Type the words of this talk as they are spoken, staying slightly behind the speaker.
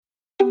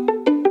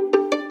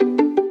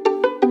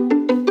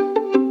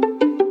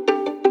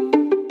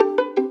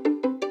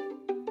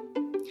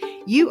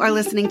You are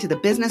listening to the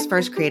Business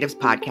First Creatives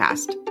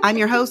podcast. I'm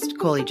your host,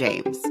 Coley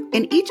James.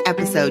 In each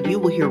episode, you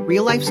will hear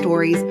real-life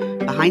stories,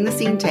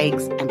 behind-the-scene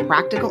takes, and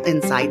practical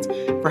insights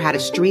for how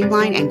to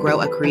streamline and grow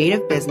a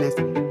creative business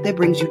that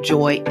brings you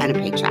joy and a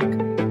paycheck.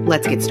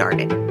 Let's get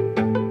started.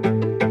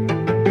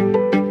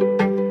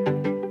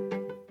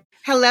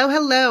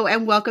 Hello,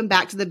 and welcome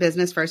back to the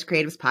Business First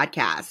Creatives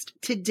podcast.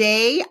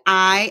 Today,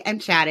 I am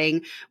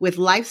chatting with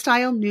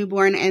lifestyle,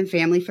 newborn, and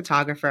family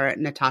photographer,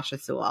 Natasha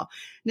Sewell.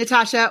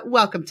 Natasha,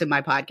 welcome to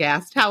my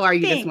podcast. How are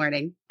you this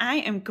morning? I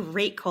am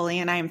great, Coley,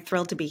 and I am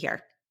thrilled to be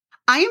here.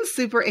 I am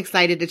super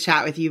excited to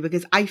chat with you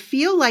because I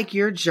feel like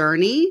your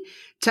journey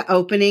to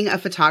opening a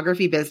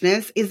photography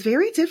business is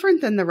very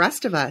different than the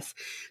rest of us.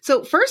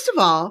 So first of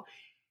all,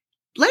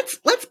 let's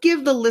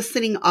give the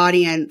listening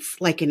audience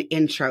like an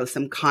intro,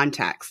 some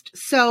context.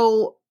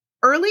 So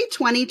early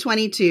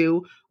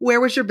 2022, where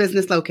was your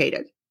business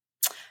located?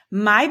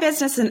 My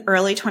business in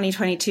early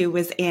 2022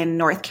 was in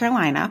North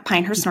Carolina,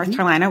 Pinehurst, North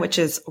Carolina, which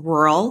is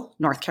rural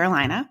North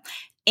Carolina,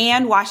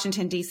 and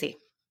Washington, D.C.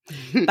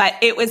 But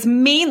it was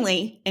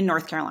mainly in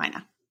North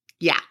Carolina.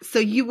 Yeah. So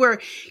you were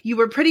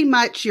pretty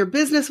much, your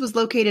business was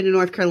located in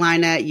North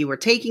Carolina. You were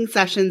taking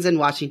sessions in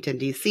Washington,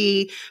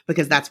 D.C.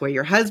 because that's where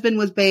your husband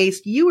was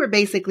based. You were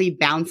basically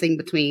bouncing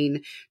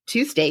between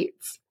two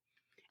states.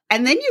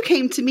 And then you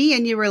came to me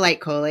and you were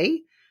like,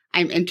 Coley,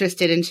 I'm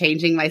interested in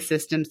changing my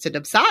systems to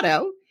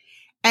Dubsado.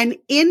 And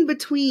in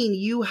between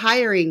you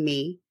hiring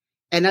me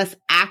and us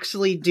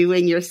actually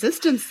doing your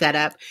system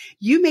setup,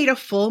 you made a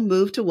full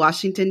move to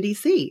Washington,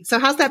 D.C. So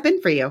how's that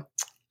been for you?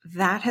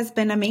 That has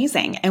been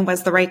amazing and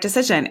was the right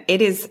decision.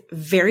 It is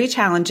very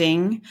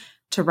challenging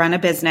to run a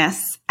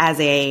business as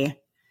a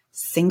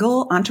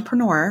single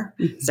entrepreneur.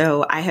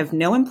 So I have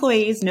no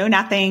employees, no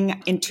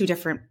nothing in two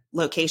different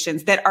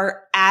locations that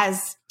are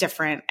as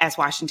different as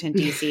Washington,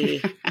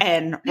 D.C.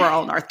 and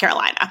rural North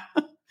Carolina.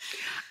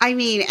 I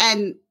mean,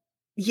 and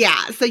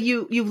yeah, so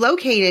you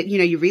relocated,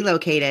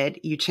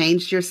 you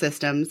changed your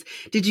systems.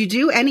 Did you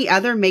do any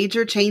other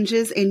major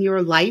changes in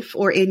your life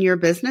or in your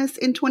business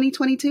in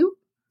 2022?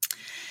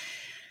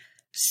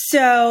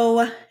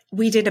 So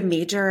we did a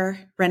major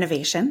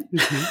renovation.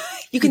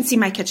 You can see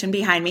my kitchen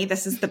behind me.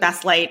 This is the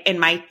best light in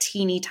my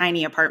teeny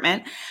tiny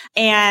apartment.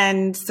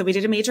 And so we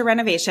did a major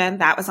renovation.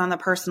 That was on the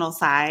personal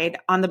side.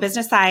 On the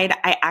business side,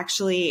 I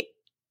actually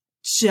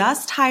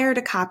just hired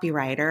a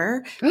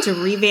copywriter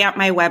to revamp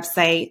my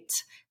website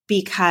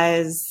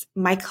because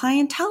my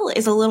clientele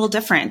is a little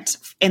different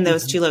in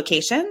those two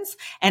locations.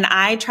 And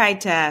I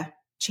tried to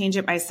change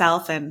it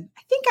myself, and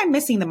I think I'm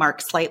missing the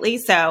mark slightly.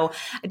 So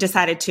I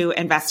decided to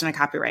invest in a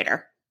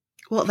copywriter.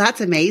 Well,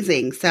 that's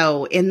amazing.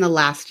 So in the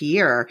last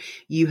year,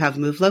 you have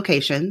moved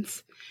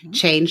locations,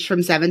 changed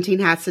from 17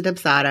 Hats to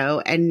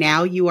Dubsado, and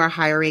now you are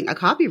hiring a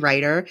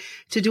copywriter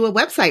to do a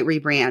website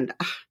rebrand.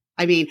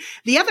 I mean,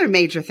 the other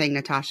major thing,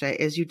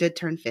 Natasha, is you did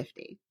turn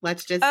 50.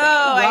 Let's just say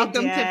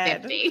welcome to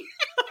 50.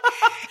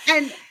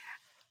 And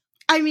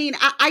I mean,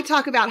 I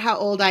talk about how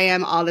old I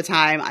am all the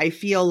time. I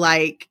feel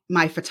like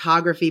my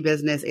photography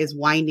business is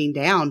winding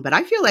down, but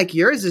I feel like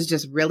yours is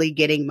just really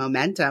getting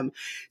momentum.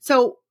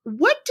 So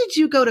what did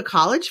you go to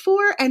college for,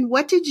 and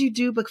what did you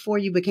do before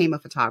you became a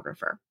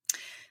photographer?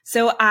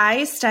 So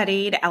I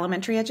studied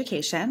elementary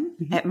education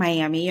at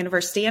Miami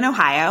University in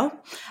Ohio.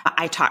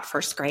 I taught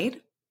first grade.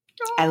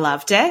 I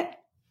loved it.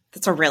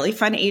 It's a really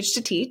fun age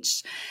to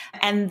teach.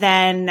 And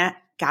then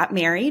got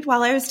married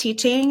while I was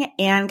teaching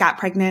and got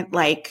pregnant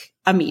like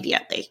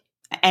immediately.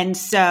 And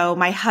so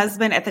my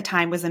husband at the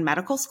time was in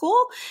medical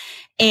school,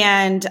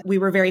 and we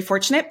were very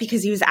fortunate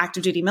because he was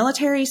active duty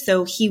military.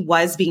 So he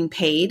was being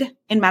paid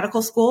in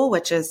medical school,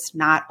 which is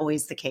not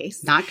always the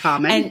case. Not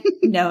common.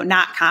 No,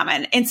 not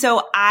common. And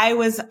so I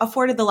was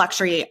afforded the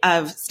luxury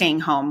of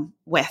staying home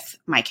with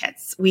my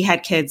kids. We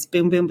had kids,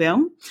 boom, boom,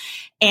 boom.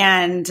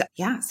 And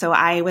yeah, so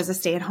I was a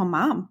stay-at-home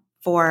mom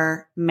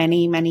for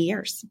many, many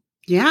years.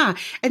 Yeah.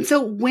 And so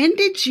when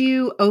did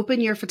you open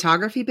your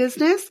photography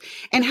business,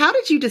 and how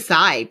did you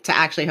decide to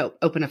actually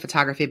open a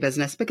photography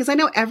business? Because I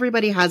know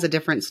everybody has a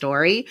different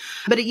story,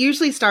 but it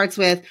usually starts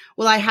with,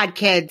 well, I had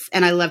kids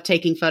and I love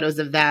taking photos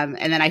of them,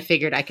 and then I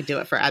figured I could do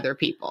it for other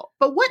people.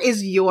 But what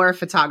is your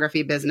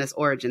photography business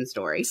origin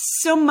story?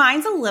 So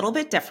mine's a little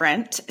bit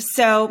different.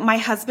 So my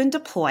husband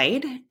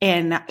deployed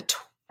in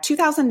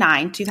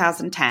 2009,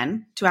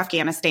 2010 to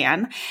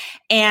Afghanistan.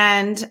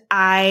 And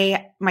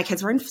my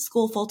kids were in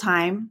school full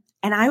time.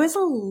 And I was a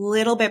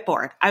little bit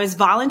bored. I was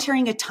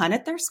volunteering a ton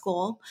at their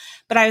school,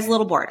 but I was a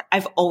little bored.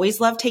 I've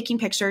always loved taking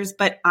pictures,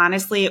 but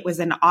honestly, it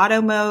was in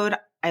auto mode.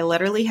 I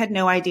literally had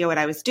no idea what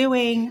I was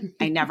doing.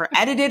 I never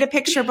edited a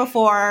picture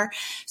before.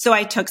 So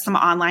I took some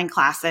online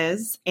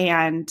classes.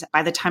 And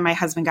by the time my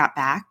husband got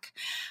back,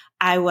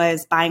 I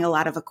was buying a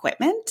lot of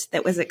equipment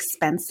that was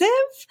expensive.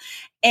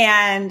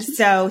 And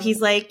so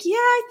he's like, yeah,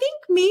 I think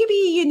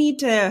maybe you need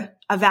to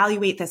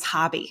evaluate this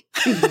hobby.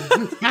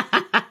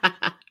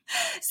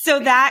 So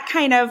that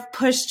kind of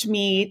pushed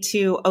me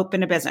to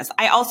open a business.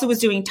 I also was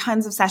doing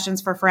tons of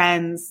sessions for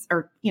friends,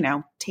 or,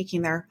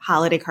 taking their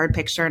holiday card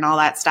picture and all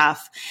that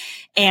stuff,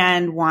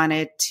 and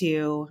wanted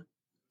to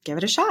give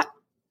it a shot.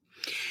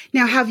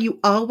 Now, have you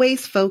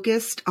always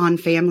focused on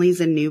families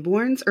and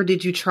newborns, or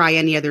did you try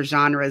any other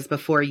genres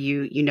before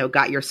you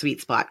got your sweet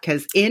spot?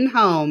 Because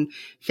in-home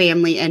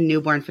family and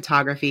newborn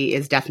photography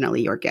is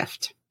definitely your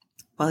gift.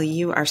 Well,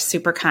 you are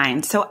super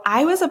kind. So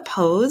I was a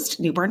posed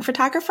newborn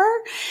photographer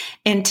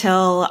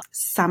until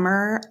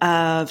summer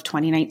of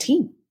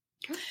 2019.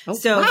 Oh,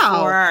 so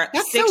wow. for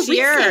That's 6 so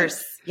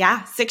years,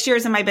 6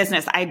 years in my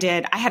business, I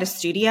had a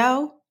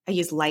studio. I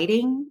used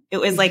lighting. It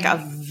was like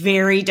a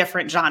very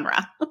different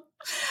genre.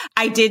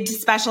 I did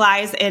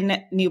specialize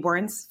in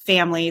newborns,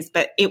 families,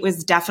 but it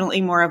was definitely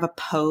more of a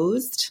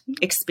posed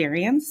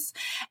experience.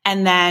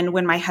 And then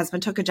when my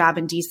husband took a job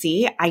in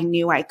DC, I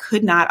knew I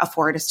could not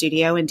afford a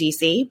studio in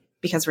DC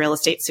because real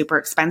estate's super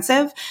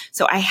expensive.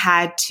 So I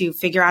had to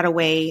figure out a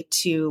way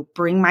to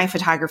bring my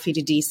photography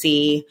to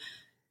DC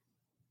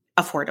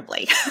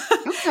affordably.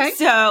 Okay.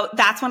 So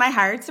that's when I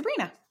hired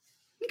Sabrina.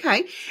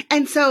 Okay.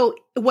 And so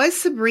was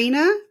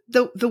Sabrina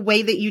the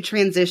way that you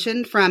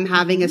transitioned from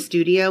having a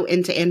studio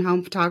into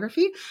in-home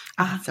photography?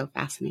 Oh, that's so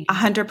fascinating.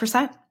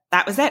 100%.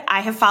 That was it.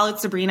 I have followed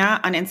Sabrina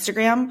on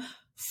Instagram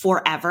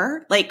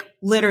forever. Like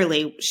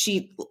literally,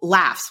 she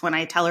laughs when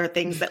I tell her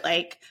things that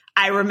like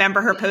I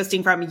remember her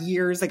posting from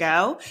years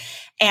ago.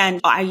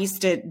 And I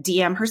used to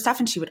DM her stuff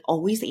and she would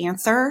always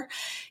answer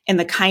in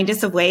the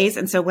kindest of ways.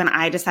 And so when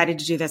I decided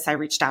to do this, I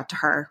reached out to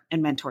her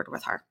and mentored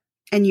with her.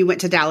 And you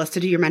went to Dallas to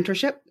do your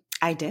mentorship?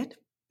 I did.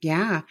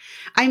 Yeah.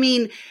 I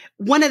mean,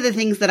 one of the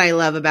things that I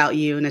love about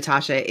you,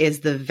 Natasha,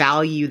 is the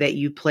value that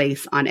you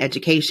place on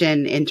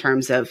education in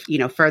terms of,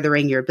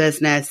 furthering your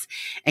business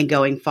and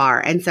going far.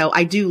 And so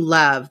I do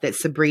love that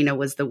Sabrina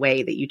was the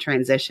way that you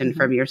transitioned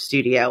from your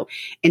studio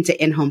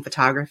into in-home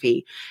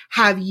photography.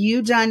 Have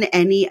you done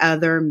any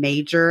other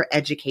major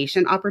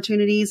education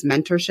opportunities,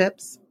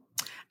 mentorships?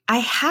 I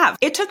have.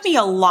 It took me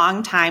a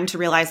long time to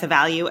realize the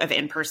value of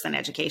in-person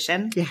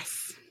education. Yes.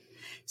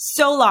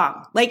 So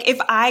long. Like if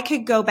I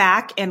could go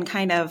back and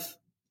kind of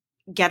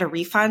get a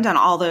refund on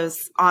all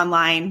those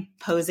online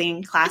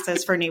posing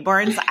classes for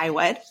newborns, I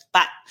would.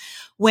 But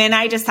when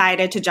I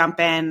decided to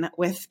jump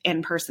with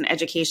in-person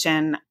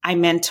education, I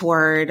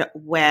mentored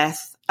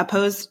with a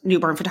posed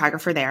newborn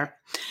photographer there.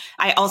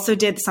 I also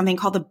did something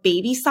called the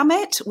Baby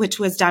Summit, which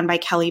was done by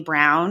Kelly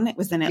Brown. It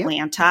was in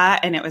Atlanta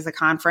and it was a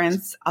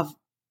conference of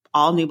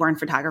all newborn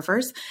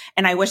photographers.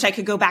 And I wish I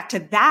could go back to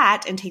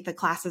that and take the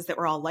classes that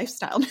were all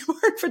lifestyle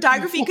newborn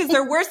photography because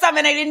there were some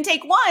and I didn't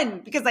take one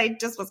because I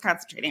just was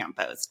concentrating on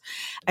post.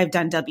 I've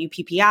done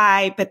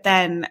WPPI, but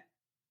then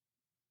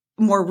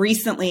more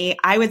recently,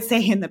 I would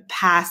say in the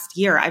past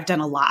year, I've done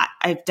a lot.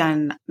 I've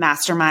done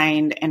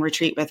Mastermind and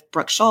Retreat with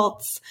Brooke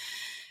Schultz,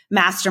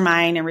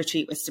 Mastermind and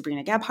Retreat with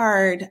Sabrina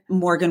Gebhard,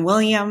 Morgan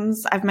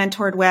Williams I've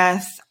mentored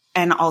with,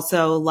 and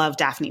also love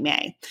Daphne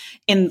May.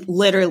 In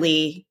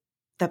literally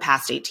the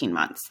past 18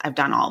 months, I've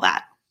done all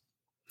that.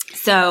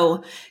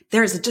 So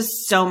there's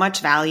just so much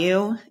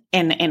value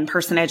in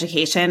in-person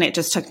education. It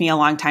just took me a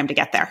long time to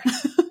get there.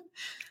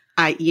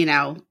 And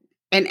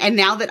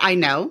now that I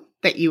know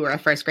that you were a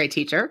first grade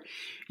teacher,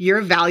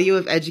 your value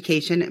of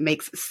education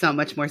makes so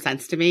much more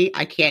sense to me.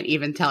 I can't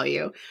even tell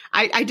you.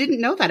 I didn't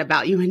know that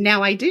about you, and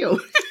now I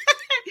do.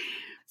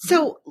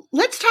 So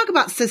let's talk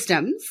about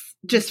systems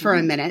just for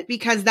a minute,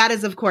 because that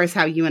is, of course,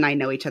 how you and I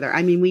know each other.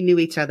 I mean, we knew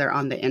each other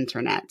on the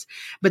internet,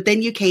 but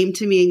then you came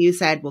to me and you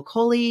said, well,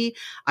 Coley,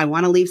 I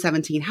want to leave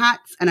 17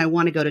 Hats and I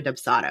want to go to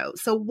Dubsado.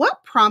 So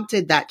what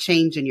prompted that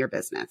change in your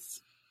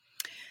business?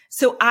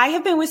 So I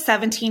have been with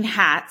 17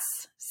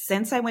 Hats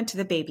since I went to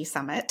the Baby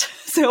Summit.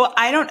 So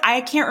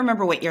I can't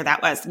remember what year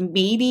that was.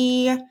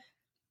 Maybe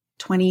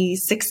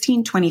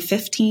 2016,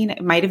 2015.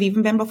 It might have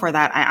even been before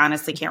that. I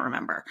honestly can't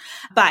remember.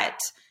 But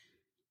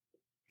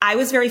I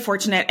was very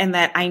fortunate in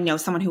that I know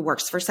someone who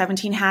works for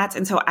 17 Hats.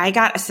 And so I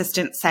got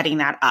assistance setting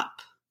that up,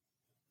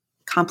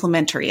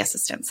 complimentary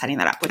assistance setting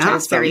that up, which I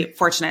was very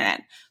fortunate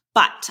in.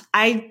 But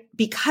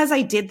because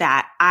I did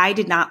that, I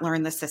did not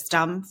learn the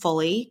system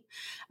fully.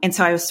 And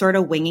so I was sort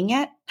of winging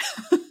it,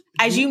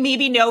 as you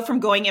maybe know from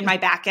going in my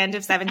back end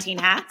of 17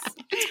 Hats.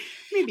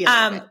 Maybe a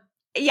little bit.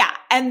 Yeah.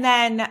 And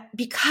then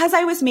because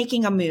I was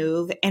making a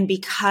move and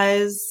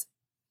because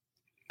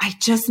I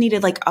just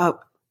needed like a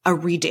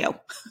redo,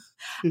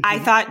 I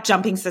thought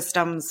jumping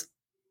systems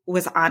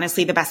was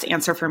honestly the best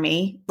answer for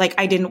me. Like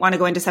I didn't want to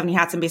go into 17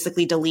 Hats and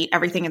basically delete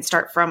everything and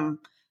start from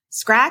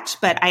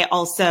scratch, but I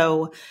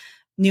also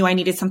knew I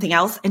needed something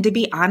else. And to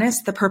be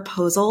honest, the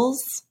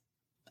proposals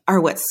are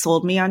what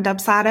sold me on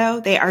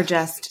Dubsado. They are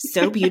just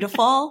so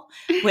beautiful.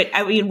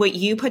 What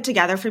you put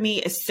together for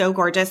me is so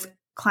gorgeous.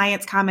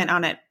 Clients comment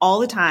on it all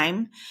the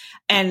time.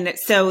 And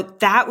so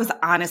that was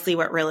honestly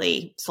what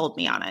really sold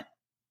me on it.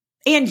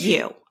 And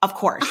you, of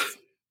course.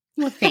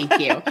 Well, thank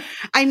you.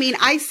 I mean,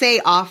 I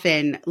say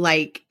often,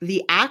 like,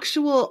 the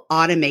actual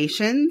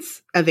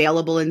automations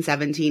available in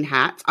 17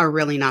 Hats are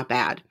really not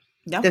bad.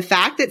 No. The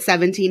fact that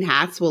 17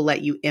 Hats will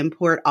let you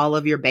import all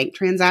of your bank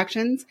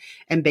transactions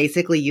and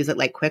basically use it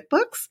like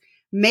QuickBooks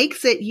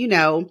makes it,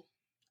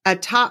 a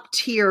top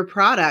tier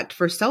product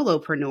for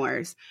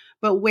solopreneurs.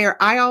 But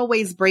where I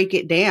always break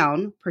it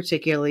down,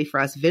 particularly for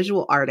us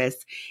visual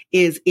artists,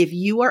 is if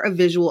you are a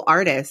visual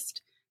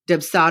artist,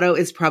 Dubsado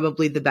is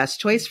probably the best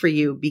choice for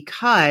you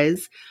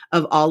because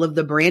of all of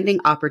the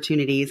branding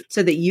opportunities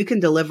so that you can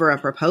deliver a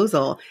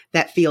proposal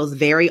that feels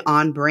very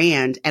on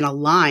brand and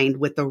aligned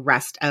with the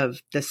rest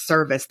of the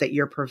service that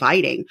you're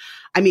providing.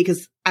 I mean,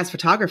 because as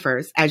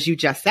photographers, as you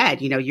just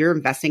said, you're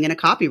investing in a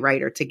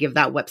copywriter to give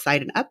that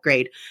website an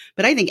upgrade.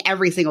 But I think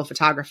every single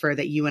photographer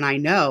that you and I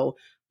know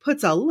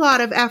puts a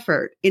lot of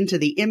effort into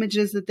the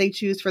images that they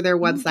choose for their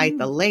website,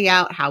 the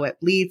layout, how it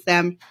leads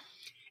them.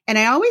 And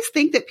I always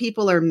think that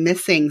people are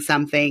missing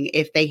something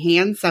if they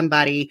hand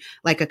somebody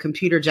like a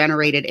computer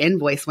generated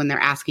invoice when they're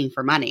asking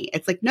for money.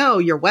 It's like, no,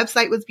 your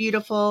website was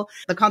beautiful.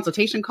 The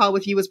consultation call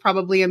with you was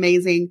probably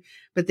amazing.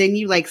 But then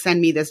you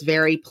send me this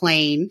very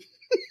plain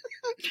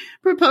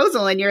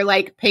proposal and you're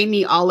like, pay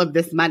me all of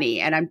this money.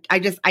 And I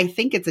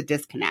think it's a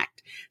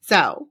disconnect.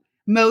 So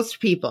most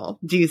people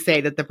do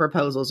say that the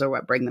proposals are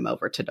what bring them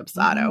over to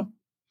Dubsado.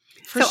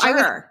 For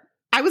sure.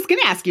 I was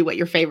going to ask you what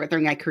your favorite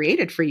thing I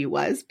created for you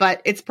was,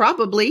 but it's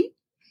probably.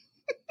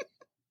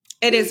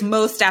 It is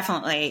most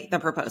definitely the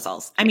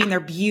proposals. I mean,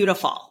 they're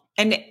beautiful.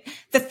 And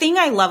the thing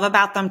I love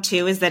about them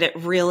too is that it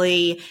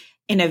really,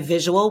 in a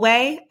visual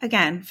way,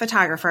 again,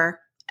 photographer,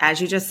 as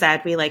you just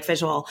said, we like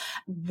visual,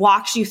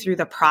 walks you through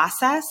the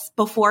process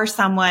before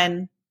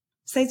someone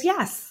says,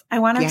 yes, I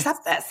want to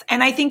accept this.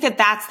 And I think that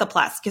that's the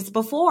plus, because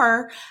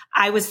before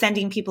I was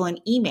sending people an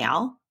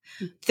email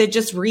that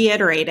just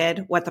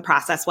reiterated what the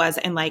process was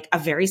in a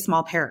very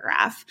small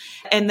paragraph.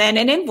 And then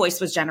an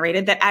invoice was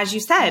generated that, as you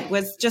said,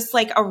 was just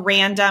a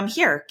random,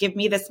 here, give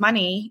me this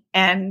money.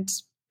 And,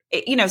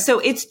 so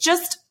it's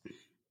just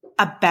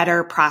a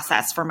better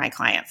process for my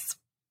clients.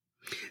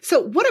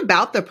 So what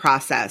about the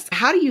process?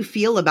 How do you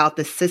feel about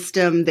the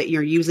system that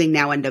you're using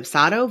now in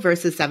Dubsado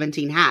versus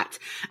 17 Hats?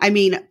 I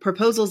mean,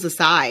 proposals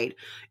aside,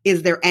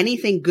 is there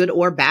anything good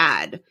or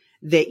bad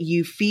that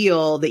you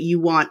feel that you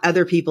want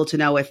other people to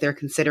know if they're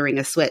considering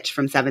a switch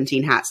from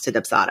 17 Hats to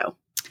Dubsado?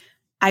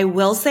 I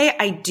will say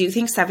I do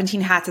think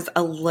 17 Hats is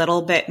a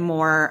little bit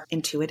more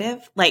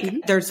intuitive.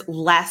 There's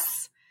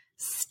less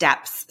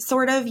steps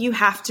sort of you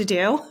have to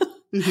do,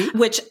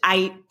 which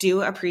I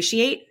do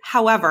appreciate.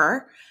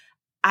 However,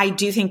 I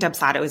do think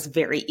Dubsado is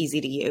very easy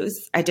to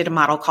use. I did a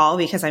model call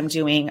because I'm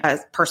doing a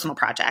personal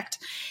project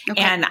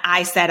and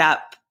I set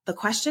up the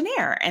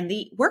questionnaire and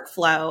the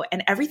workflow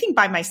and everything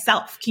by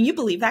myself. Can you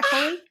believe that,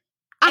 Chloe?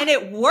 And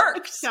it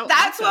worked. So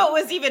That's awesome.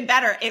 what was even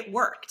better. It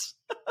worked.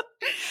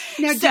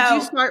 Now, did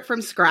you start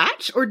from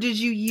scratch or did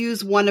you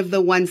use one of the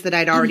ones that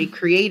I'd already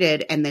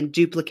created and then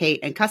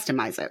duplicate and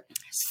customize it?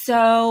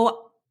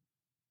 So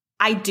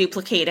I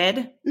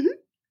duplicated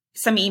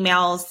some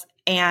emails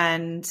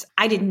and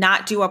I did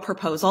not do a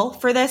proposal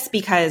for this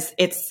because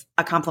it's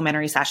a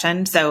complimentary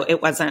session. So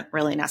it wasn't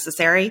really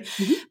necessary,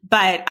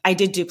 but I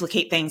did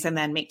duplicate things and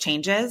then make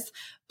changes,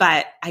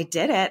 but I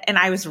did it and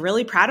I was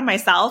really proud of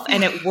myself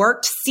and it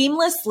worked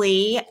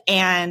seamlessly.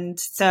 And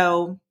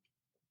so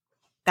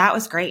that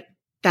was great.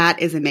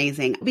 That is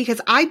amazing because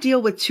I deal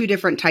with two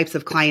different types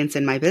of clients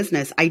in my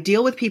business. I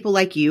deal with people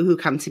like you who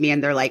come to me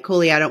and they're like,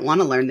 Cooley, I don't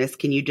want to learn this.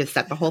 Can you just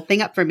set the whole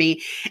thing up for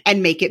me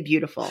and make it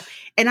beautiful?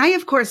 And I,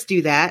 of course,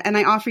 do that. And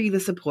I offer you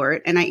the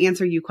support and I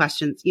answer you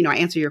questions. I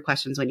answer your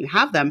questions when you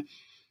have them.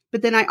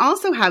 But then I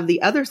also have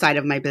the other side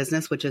of my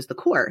business, which is the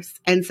course.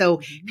 And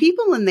so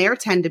people in there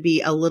tend to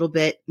be a little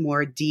bit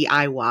more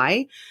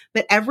DIY.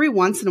 But every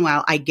once in a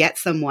while, I get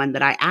someone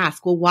that I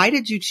ask, well, why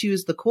did you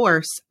choose the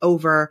course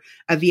over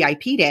a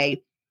VIP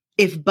day?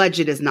 If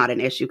budget is not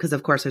an issue, because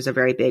of course there's a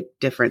very big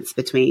difference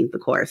between the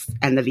course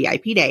and the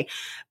VIP day.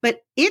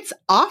 But it's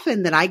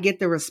often that I get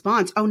the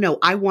response, oh no,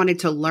 I wanted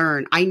to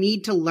learn. I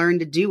need to learn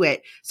to do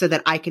it so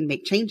that I can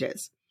make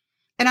changes.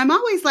 And I'm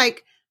always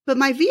like, but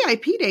my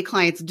VIP day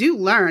clients do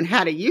learn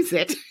how to use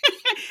it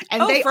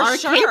and they are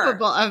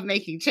capable of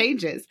making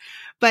changes.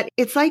 But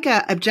it's like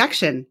a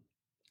objection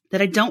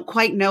that I don't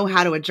quite know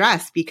how to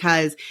address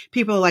because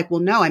people are like,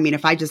 well, no, I mean,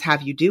 if I just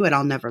have you do it,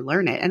 I'll never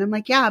learn it. And I'm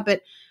like, yeah,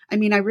 but I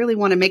mean, I really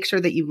want to make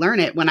sure that you learn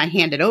it when I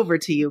hand it over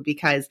to you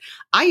because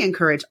I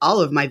encourage all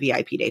of my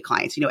VIP day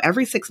clients,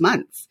 every 6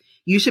 months,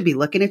 you should be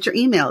looking at your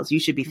emails. You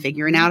should be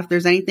figuring out if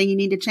there's anything you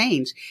need to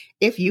change.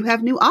 If you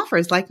have new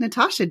offers like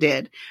Natasha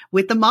did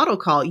with the model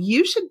call,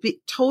 you should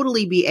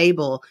totally be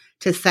able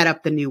to set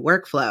up the new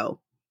workflow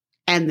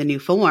and the new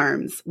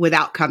forms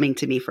without coming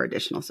to me for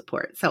additional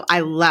support. So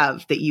I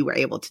love that you were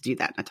able to do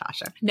that,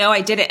 Natasha. No,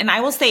 I did it. And I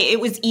will say it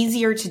was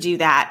easier to do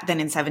that than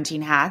in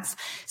 17 Hats.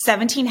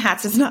 17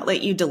 Hats does not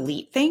let you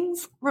delete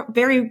things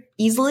very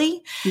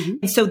easily.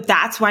 And so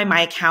that's why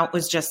my account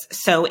was just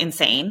so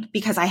insane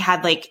because I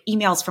had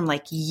emails from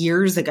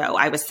years ago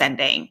I was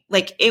sending.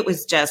 It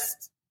was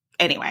just,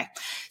 anyway.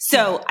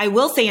 So I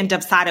will say in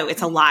Dubsado,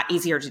 it's a lot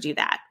easier to do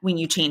that. When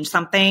you change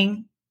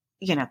something,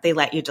 they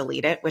let you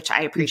delete it, which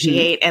I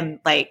appreciate. And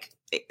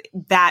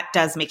that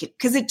does make it,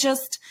 because it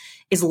just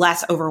is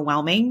less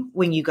overwhelming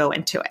when you go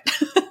into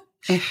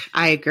it.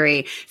 I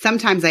agree.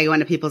 Sometimes I go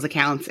into people's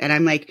accounts and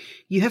I'm like,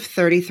 you have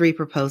 33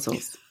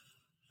 proposals.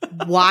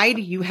 Why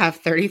do you have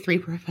 33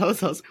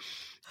 proposals?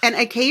 And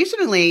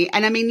occasionally,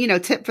 and I mean,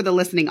 tip for the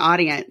listening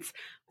audience,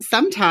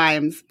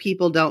 sometimes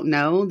people don't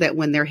know that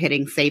when they're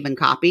hitting save and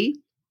copy,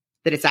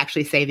 that it's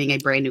actually saving a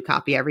brand new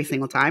copy every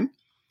single time.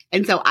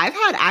 And so I've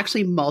had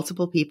actually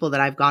multiple people that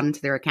I've gone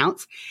into their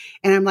accounts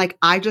and I'm like,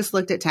 I just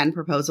looked at 10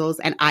 proposals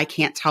and I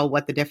can't tell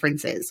what the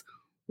difference is.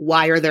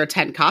 Why are there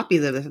 10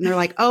 copies of this? And they're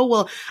like, oh,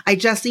 well, I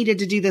just needed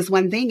to do this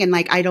one thing. And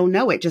like, I don't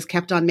know. It just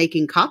kept on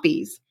making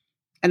copies.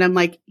 And I'm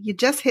like, you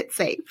just hit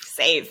save.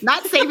 Save.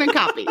 Not save and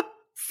copy.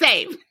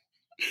 Save.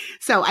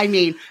 So, I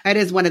mean, that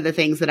is one of the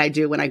things that I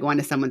do when I go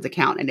into someone's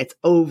account and it's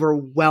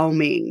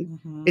overwhelming.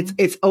 Mm-hmm.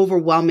 It's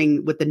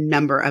overwhelming with the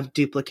number of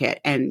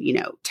duplicate and,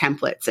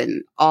 templates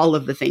and all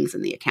of the things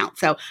in the account.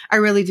 So I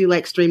really do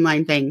like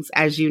streamline things,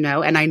 as you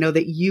know, and I know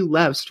that you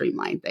love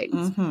streamline things.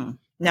 Mm-hmm.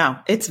 No,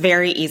 it's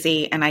very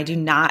easy. And I do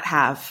not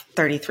have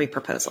 33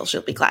 proposals.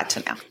 You'll be glad to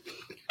know.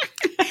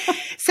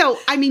 So,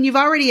 I mean, you've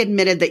already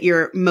admitted that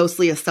you're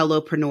mostly a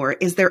solopreneur.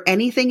 Is there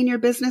anything in your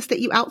business that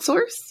you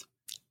outsource?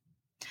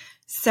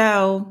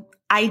 So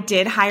I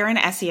did hire an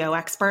SEO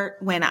expert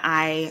when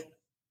I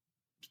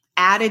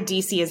added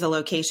DC as a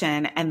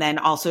location. And then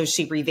also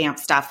she revamped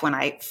stuff when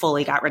I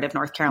fully got rid of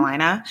North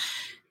Carolina.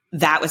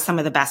 That was some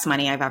of the best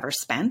money I've ever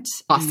spent.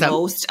 Awesome.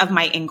 Most of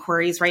my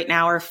inquiries right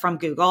now are from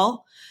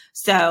Google.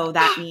 So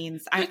that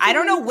means I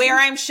don't know where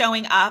I'm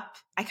showing up.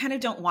 I kind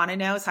of don't want to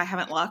know, so I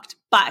haven't looked.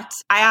 But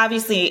I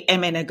obviously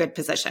am in a good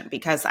position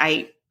because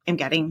I am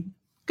getting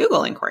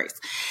Google inquiries.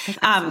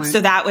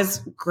 So that was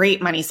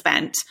great money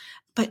spent.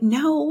 But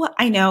no,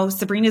 I know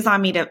Sabrina's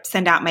on me to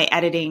send out my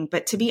editing.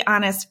 But to be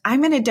honest,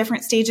 I'm in a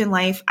different stage in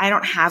life. I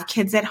don't have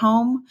kids at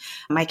home.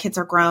 My kids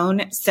are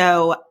grown.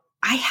 So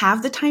I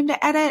have the time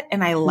to edit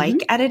and I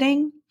like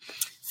editing.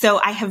 So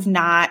I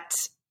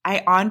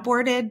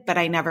onboarded, but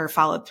I never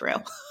followed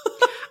through.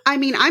 I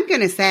mean, I'm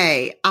going to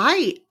say,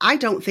 I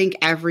don't think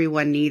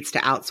everyone needs to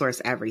outsource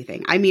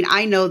everything. I mean,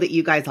 I know that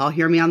you guys all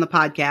hear me on the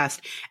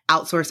podcast,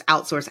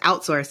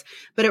 outsource,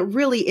 but it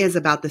really is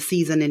about the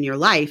season in your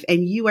life.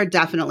 And you are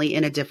definitely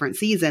in a different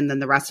season than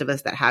the rest of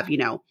us that have,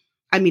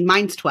 I mean,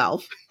 mine's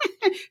 12.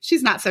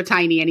 She's not so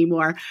tiny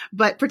anymore,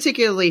 but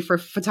particularly for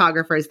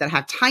photographers that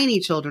have tiny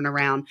children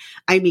around,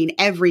 I mean,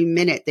 every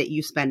minute that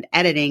you spend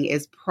editing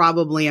is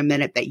probably a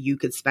minute that you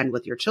could spend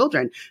with your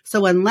children.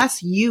 So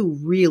unless you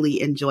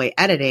really enjoy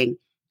editing,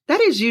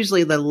 that is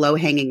usually the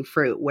low-hanging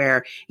fruit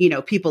where,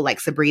 people like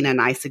Sabrina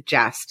and I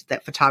suggest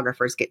that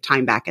photographers get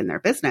time back in their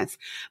business.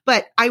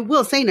 But I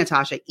will say,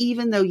 Natasha,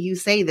 even though you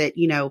say that,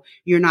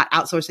 you're not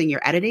outsourcing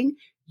your editing,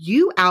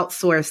 you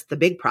outsource the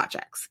big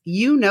projects.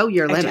 You know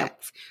your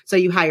limits. So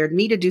you hired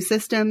me to do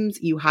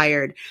systems. You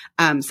hired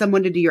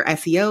someone to do your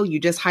SEO. You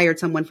just hired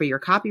someone for your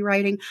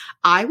copywriting.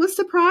 I was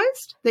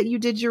surprised that you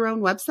did your own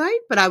website,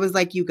 but I was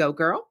like, you go,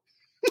 girl.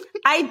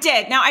 I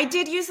did. Now, I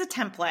did use a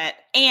template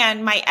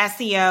and my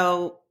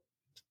SEO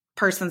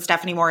person,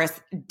 Stephanie Morris,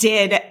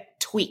 did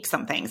tweak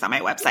some things on my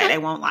website. Okay. I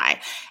won't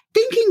lie.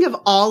 Thinking of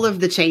all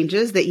of the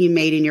changes that you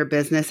made in your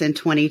business in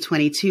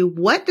 2022,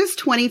 what does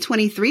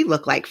 2023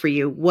 look like for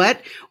you?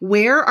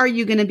 Where are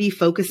you going to be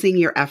focusing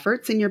your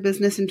efforts in your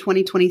business in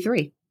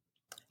 2023?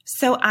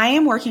 So I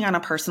am working on a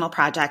personal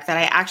project that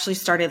I actually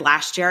started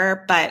last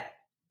year, but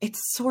it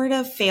sort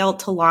of failed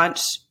to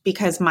launch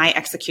because my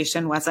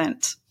execution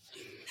wasn't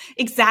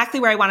exactly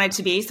where I wanted it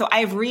to be. So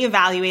I've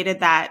reevaluated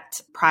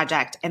that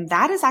project. And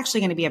that is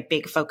actually going to be a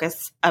big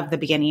focus of the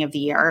beginning of the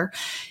year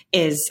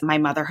is my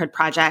motherhood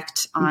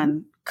project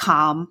on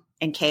calm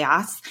and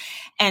chaos.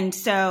 And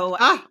so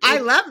I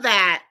love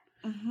that.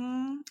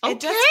 Mm-hmm, okay.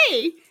 It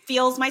just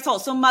feels my soul.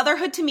 So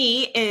motherhood to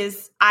me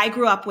is I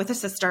grew up with a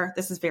sister.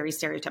 This is very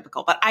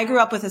stereotypical, but I grew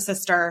up with a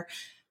sister.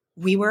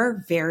 We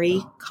were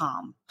very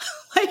calm.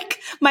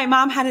 Like my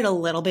mom had it a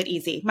little bit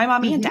easy, my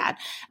mommy and dad,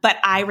 but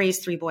I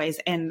raised 3 boys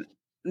and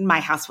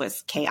my house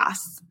was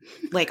chaos,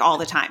 like all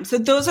the time. So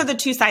those are the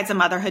 2 sides of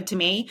motherhood to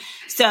me.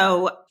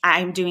 So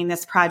I'm doing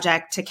this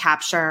project to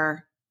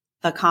capture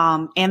the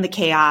calm and the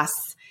chaos,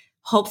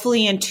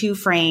 hopefully in 2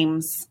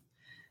 frames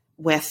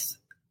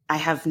I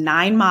have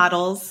 9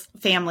 models,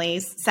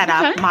 families set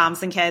up,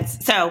 moms and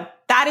kids. So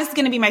that is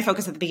going to be my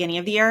focus at the beginning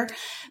of the year,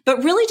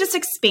 but really just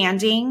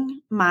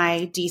expanding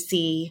my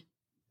DC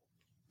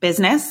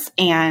business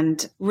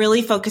and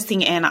really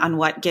focusing in on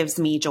what gives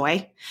me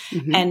joy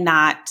and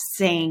not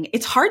saying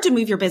it's hard to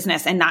move your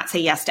business and not say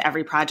yes to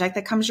every project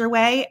that comes your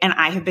way. And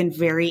I have been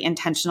very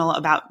intentional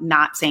about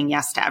not saying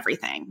yes to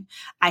everything.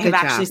 I have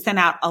actually sent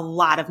out a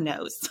lot of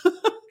no's.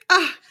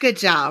 Good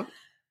job.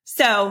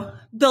 So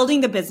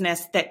building the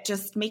business that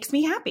just makes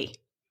me happy.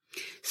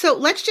 So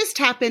let's just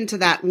tap into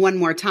that one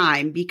more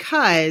time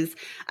because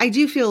I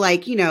do feel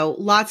like,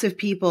 lots of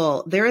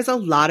people, there is a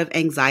lot of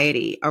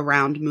anxiety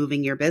around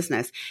moving your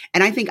business.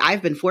 And I think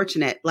I've been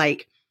fortunate,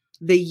 like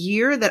the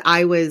year that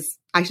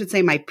I should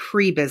say my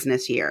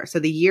pre-business year. So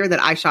the year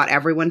that I shot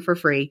everyone for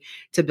free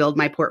to build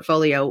my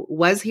portfolio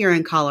was here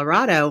in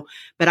Colorado,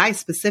 but I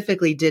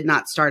specifically did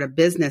not start a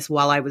business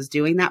while I was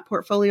doing that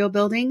portfolio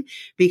building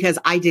because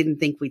I didn't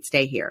think we'd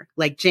stay here.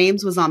 Like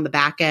James was on the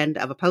back end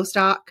of a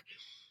postdoc.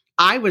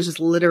 I was just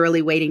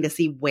literally waiting to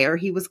see where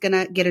he was going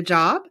to get a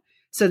job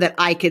so that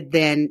I could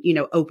then,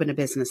 open a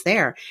business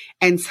there.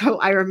 And so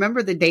I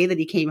remember the day that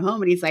he came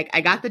home and he's like,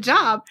 I got the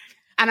job.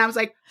 And I was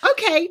like,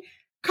 okay,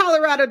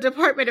 Colorado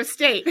Department of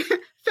State,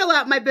 fill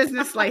out my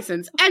business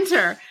license,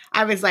 enter.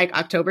 I was like,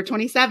 October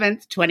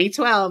 27th,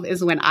 2012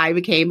 is when I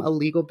became a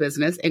legal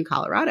business in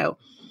Colorado.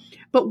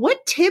 But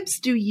what tips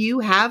do you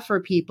have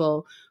for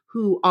people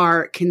who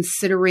are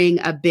considering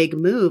a big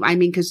move?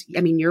 Because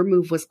your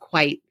move was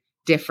quite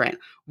different.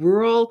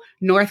 Rural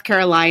North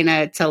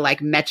Carolina to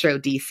like Metro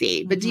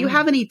DC. But do you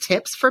have any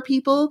tips for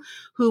people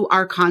who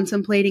are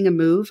contemplating a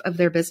move of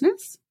their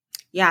business?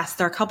 Yes,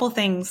 there are a couple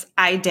things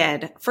I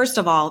did. First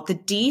of all, the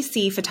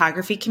DC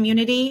photography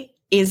community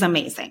is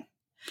amazing.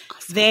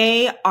 Awesome.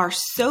 They are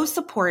so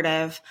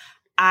supportive.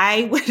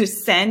 I would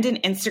send in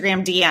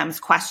Instagram DMs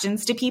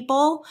questions to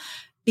people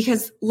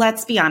because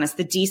let's be honest,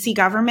 the DC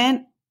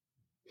government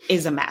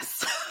is a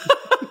mess.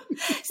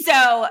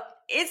 So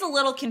it's a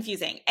little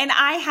confusing. And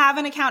I have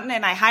an accountant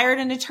and I hired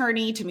an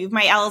attorney to move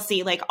my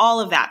LLC, like all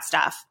of that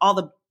stuff, all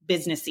the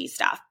businessy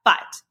stuff, but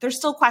there's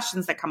still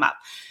questions that come up.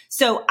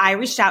 So I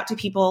reached out to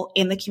people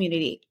in the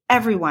community.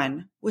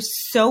 Everyone was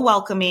so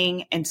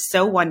welcoming and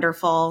so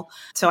wonderful.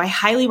 So I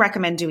highly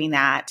recommend doing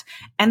that.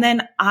 And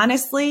then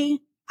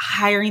honestly,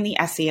 hiring the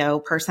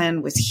SEO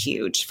person was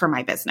huge for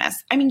my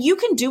business. You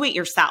can do it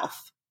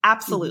yourself.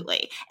 Absolutely.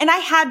 Mm-hmm. And I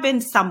had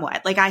been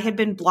somewhat, like I had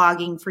been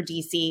blogging for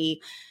DC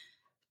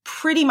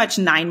pretty much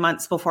 9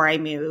 months before I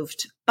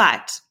moved,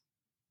 but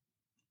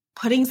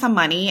putting some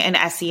money in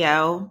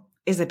SEO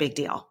is a big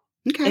deal.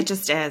 Okay. It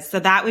just is. So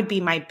that would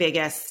be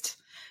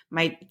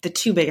the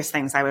two biggest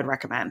things I would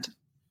recommend.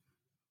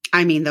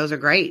 Those are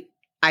great.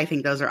 I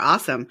think those are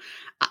awesome.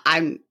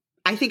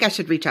 I think I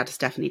should reach out to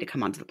Stephanie to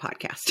come onto the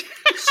podcast.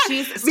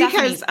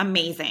 Stephanie's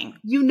amazing.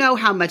 You know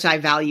how much I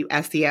value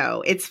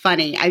SEO. It's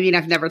funny.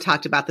 I've never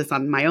talked about this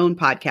on my own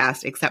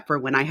podcast, except for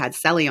when I had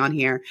Sally on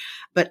here.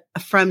 But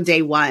from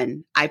day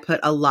one, I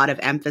put a lot of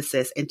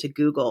emphasis into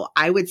Google.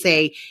 I would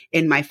say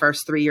in my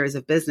first 3 years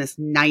of business,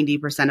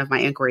 90% of my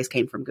inquiries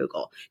came from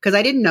Google because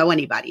I didn't know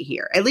anybody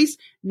here, at least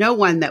no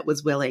one that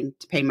was willing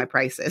to pay my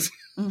prices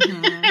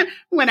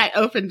when I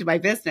opened my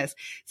business.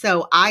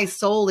 So I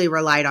solely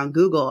relied on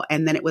Google.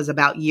 And then it was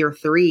about year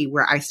 3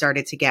 where I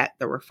started to get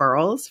the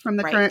referrals from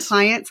the current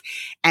clients.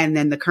 And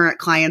then the current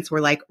clients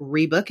were like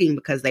rebooking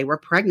because they were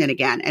pregnant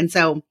again. And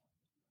so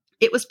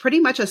it was pretty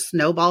much a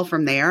snowball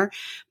from there.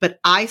 But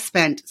I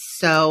spent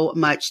so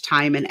much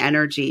time and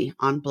energy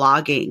on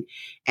blogging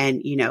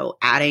and,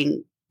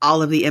 adding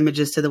all of the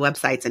images to the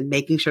websites and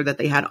making sure that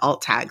they had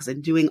alt tags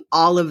and doing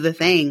all of the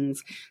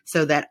things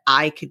so that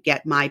I could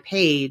get my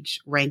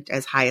page ranked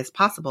as high as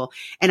possible.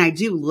 And I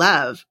do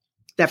love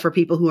that for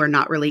people who are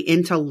not really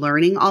into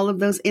learning all of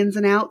those ins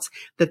and outs,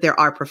 that there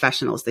are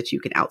professionals that you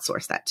can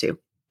outsource that to.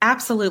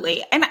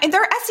 Absolutely. And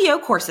there are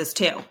SEO courses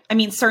too.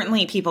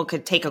 Certainly people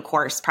could take a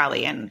course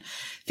probably and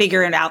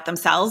figure it out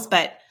themselves,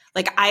 but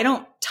like I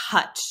don't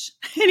touch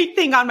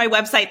anything on my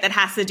website that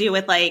has to do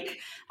with like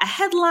a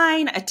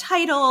headline, a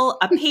title,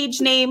 a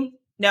page name.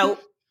 No,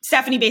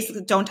 Stephanie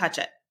basically don't touch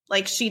it.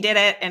 Like she did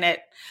it and it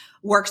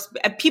works.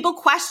 People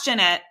question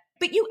it,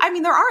 but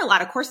there are a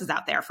lot of courses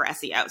out there for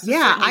SEO.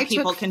 So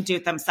people can do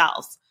it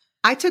themselves.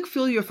 I took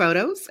Fuel Your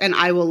Photos and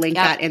I will link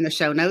that in the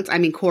show notes.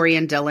 Corey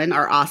and Dylan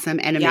are awesome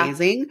and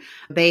amazing.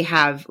 They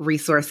have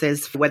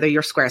resources, whether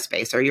you're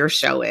Squarespace or your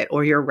Show It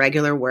or your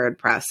regular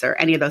WordPress or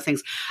any of those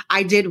things.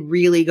 I did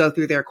really go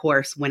through their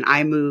course when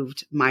I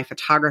moved my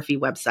photography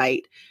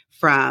website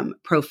from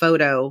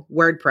ProPhoto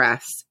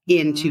WordPress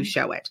into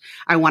Show It.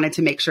 I wanted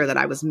to make sure that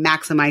I was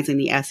maximizing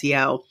the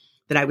SEO,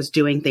 that I was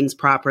doing things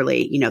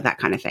properly, that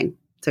kind of thing.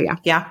 So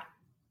yeah.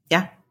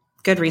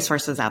 Good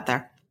resources out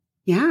there.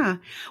 Yeah.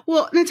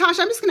 Well,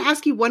 Natasha, I'm just going to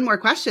ask you one more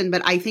question,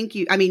 but I think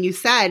you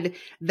said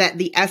that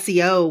the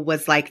SEO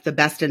was like the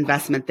best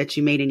investment that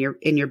you made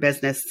in your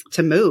business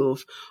to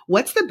move.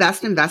 What's the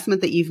best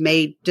investment that you've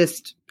made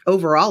just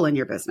overall in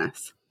your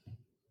business?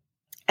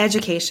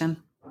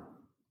 Education.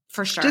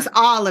 For sure. Just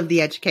all of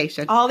the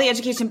education. All the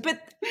education. But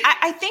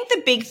I think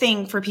the big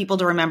thing for people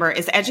to remember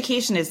is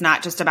education is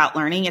not just about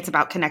learning. It's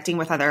about connecting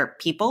with other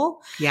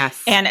people.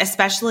 Yes. And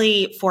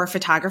especially for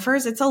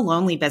photographers, it's a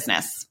lonely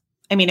business.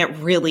 It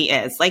really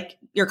is. Like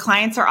your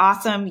clients are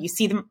awesome. You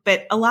see them,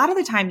 but a lot of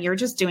the time you're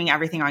just doing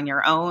everything on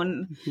your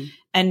own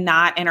and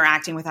not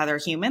interacting with other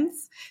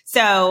humans.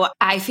 So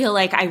I feel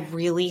like I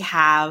really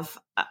have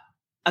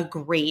a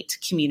great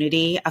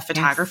community of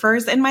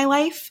photographers in my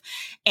life.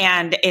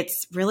 And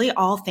it's really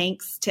all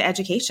thanks to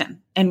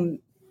education and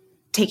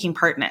taking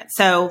part in it.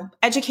 So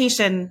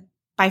education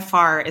by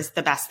far is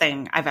the best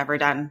thing I've ever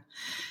done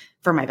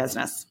for my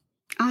business.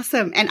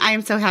 Awesome. And I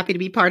am so happy to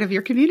be part of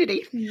your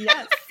community.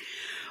 Yes.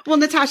 Well,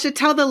 Natasha,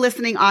 tell the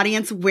listening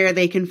audience where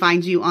they can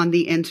find you on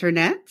the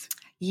internet.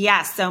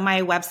 Yes. So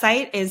my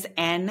website is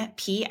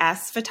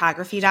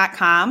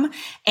npsphotography.com.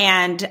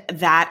 And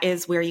that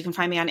is where you can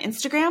find me on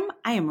Instagram.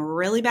 I am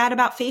really bad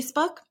about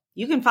Facebook.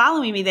 You can follow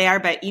me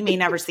there, but you may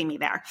never see me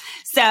there.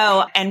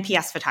 So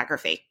NPS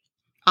Photography.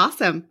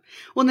 Awesome.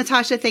 Well,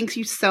 Natasha, thanks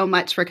you so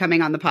much for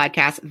coming on the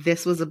podcast.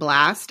 This was a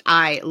blast.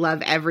 I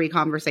love every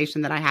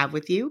conversation that I have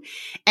with you.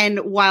 And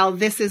while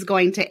this is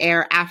going to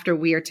air after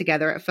we are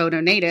together at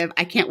Photo Native,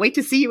 I can't wait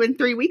to see you in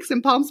 3 weeks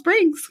in Palm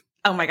Springs.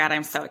 Oh my God,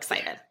 I'm so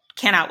excited.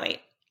 Cannot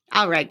wait.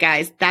 All right,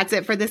 guys, that's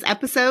it for this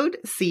episode.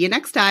 See you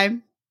next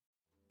time.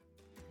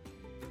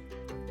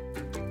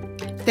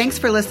 Thanks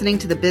for listening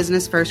to the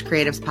Business First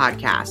Creatives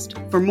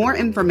podcast. For more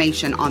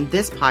information on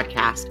this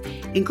podcast,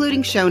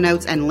 including show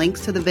notes and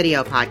links to the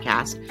video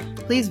podcast,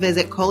 please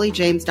visit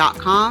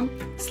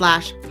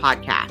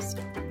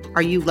coleyjames.com/podcast.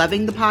 Are you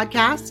loving the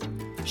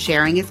podcast?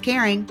 Sharing is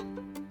caring.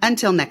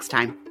 Until next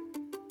time.